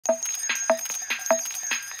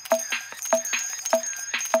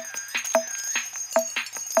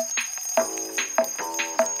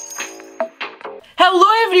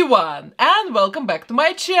everyone, and welcome back to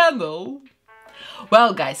my channel!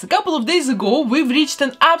 Well guys, a couple of days ago we've reached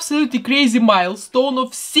an absolutely crazy milestone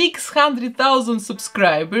of 600,000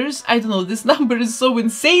 subscribers. I don't know, this number is so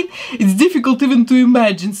insane, it's difficult even to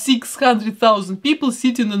imagine 600,000 people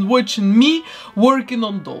sitting and watching me working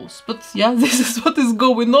on dolls. But yeah, this is what is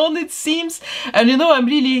going on, it seems. And you know, I'm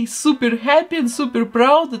really super happy and super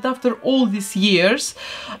proud that after all these years,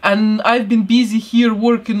 and I've been busy here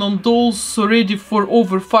working on dolls already for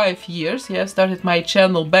over 5 years. Yeah, I started my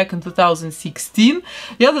channel back in 2016.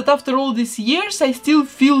 Yeah, that after all these years I still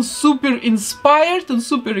feel super inspired and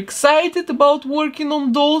super excited about working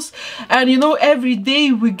on dolls. And you know, every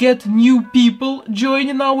day we get new people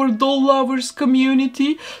joining our doll lovers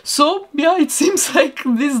community. So yeah, it seems like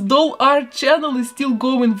this doll art channel is still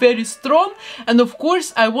going very strong. And of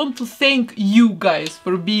course I want to thank you guys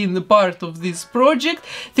for being a part of this project.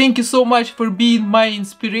 Thank you so much for being my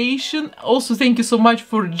inspiration. Also thank you so much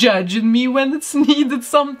for judging me when it's needed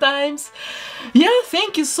sometimes. Yeah,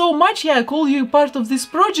 thank you so much. Yeah, I call you part of this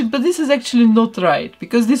project, but this is actually not right,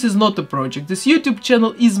 because this is not a project. This YouTube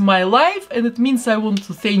channel is my life, and it means I want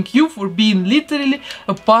to thank you for being literally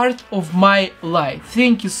a part of my life.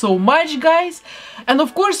 Thank you so much, guys. And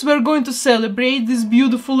of course, we're going to celebrate this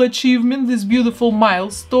beautiful achievement, this beautiful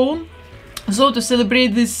milestone. So to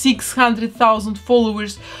celebrate these 600,000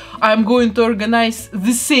 followers, I'm going to organize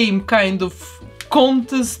the same kind of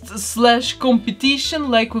contest slash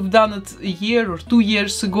competition like we've done it a year or 2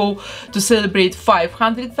 years ago to celebrate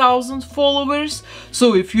 500,000 followers.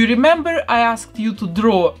 So if you remember, I asked you to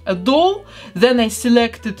draw a doll, then I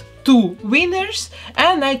selected 2 winners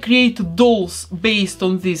and I created dolls based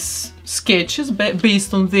on these sketches,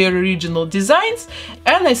 based on their original designs,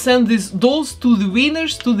 and I sent these dolls to the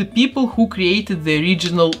winners, to the people who created the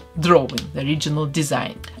original drawing, the original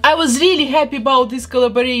design. I was really happy about this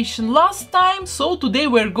collaboration last time, so today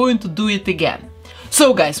we're going to do it again.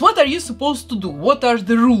 So guys, what are you supposed to do? What are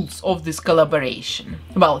the rules of this collaboration?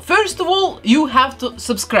 Well, first of all, you have to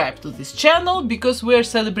subscribe to this channel, because we're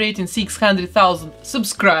celebrating 600,000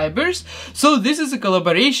 subscribers. So this is a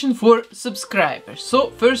collaboration for subscribers.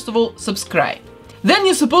 So first of all, subscribe. Then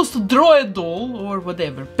you're supposed to draw a doll or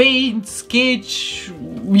whatever, paint, sketch,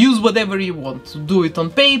 use whatever you want. Do it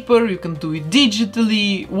on paper, you can do it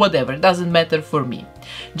digitally, whatever, doesn't matter for me.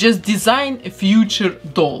 Just design a future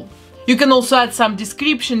doll. You can also add some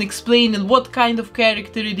description explaining what kind of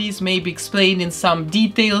character it is, maybe explaining some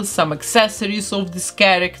details, some accessories of this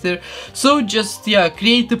character. So just, yeah,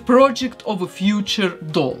 create a project of a future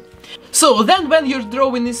doll. So then when your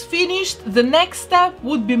drawing is finished, the next step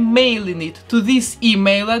would be mailing it to this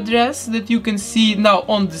email address that you can see now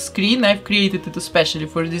on the screen. I've created it especially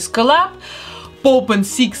for this collab.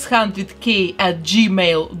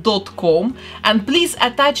 poppen600k@gmail.com, and please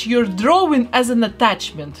attach your drawing as an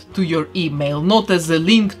attachment to your email, not as a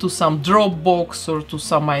link to some Dropbox or to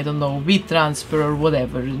some, I don't know, WeTransfer or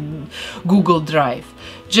whatever, Google Drive.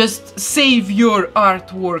 Just save your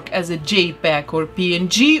artwork as a JPEG or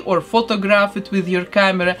PNG, or photograph it with your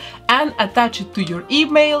camera and attach it to your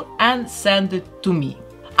email and send it to me.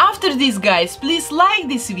 After this, guys, please like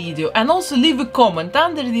this video and also leave a comment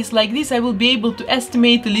under this. Like this I will be able to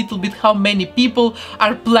estimate a little bit how many people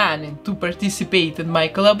are planning to participate in my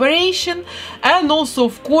collaboration. And also,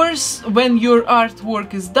 of course, when your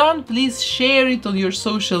artwork is done, please share it on your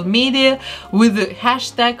social media with the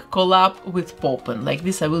hashtag collabwithpoppen. Like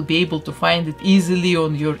this I will be able to find it easily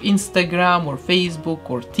on your Instagram or Facebook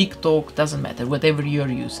or TikTok, doesn't matter, whatever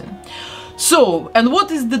you're using. So, and what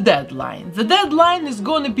is the deadline? The deadline is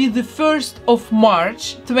going to be the 1st of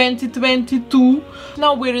March 2022.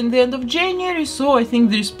 Now we're in the end of January, so I think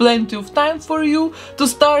there's plenty of time for you to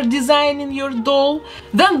start designing your doll.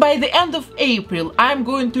 Then by the end of April, I'm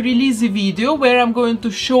going to release a video where I'm going to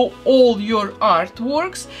show all your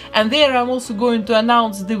artworks, and there I'm also going to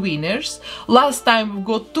announce the winners. Last time we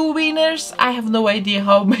got 2 winners. I have no idea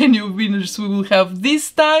how many winners we will have this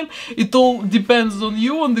time. It all depends on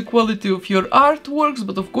you, on the quality of your artworks,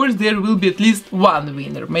 but of course there will be at least 1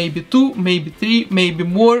 winner, maybe 2, maybe 3, maybe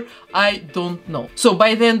more, I don't know. So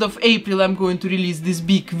by the end of April I'm going to release this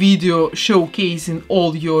big video showcasing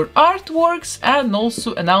all your artworks and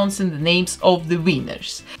also announcing the names of the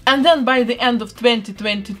winners. And then by the end of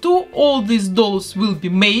 2022 all these dolls will be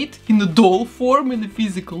made in a doll form, in a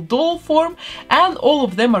physical doll form, and all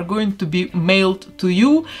of them are going to be mailed to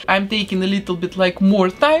you. I'm taking a little bit like more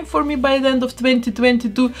time for me by the end of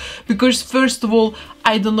 2022, because first of all,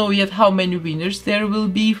 I don't know yet how many winners there will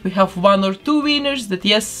be. If we have 1 or 2 winners, that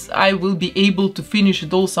yes, I will be able to finish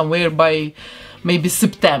it all somewhere by maybe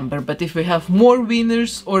September. But if we have more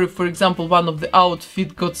winners, or if, for example, one of the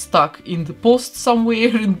outfit got stuck in the post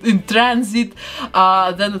somewhere in transit,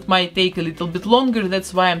 then it might take a little bit longer.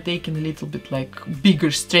 That's why I'm taking a little bit like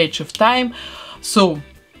bigger stretch of time. So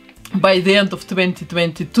by the end of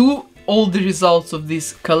 2022, all the results of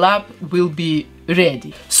this collab will be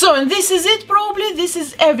ready. So, and this is it probably. This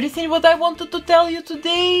is everything what I wanted to tell you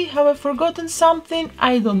today. Have I forgotten something?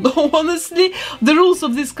 I don't know, honestly. The rules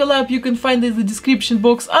of this collab you can find in the description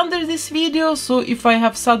box under this video. So if I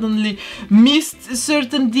have suddenly missed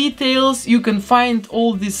certain details, you can find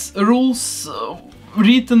all these rules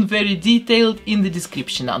written very detailed in the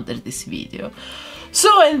description under this video.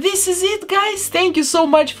 So, and this is it, guys. Thank you so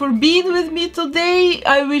much for being with me today.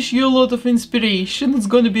 I wish you a lot of inspiration. It's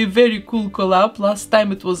gonna be a very cool collab. Last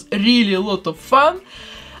time it was really a lot of fun.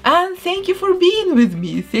 And thank you for being with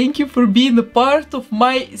me. Thank you for being a part of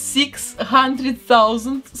my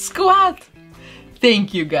 600,000 squad.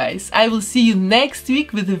 Thank you, guys. I will see you next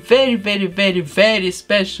week with a very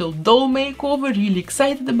special doll makeover. Really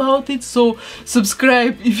excited about it. So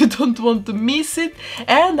subscribe if you don't want to miss it.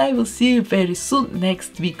 And I will see you very soon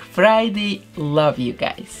next week, Friday. Love you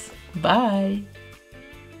guys. Bye.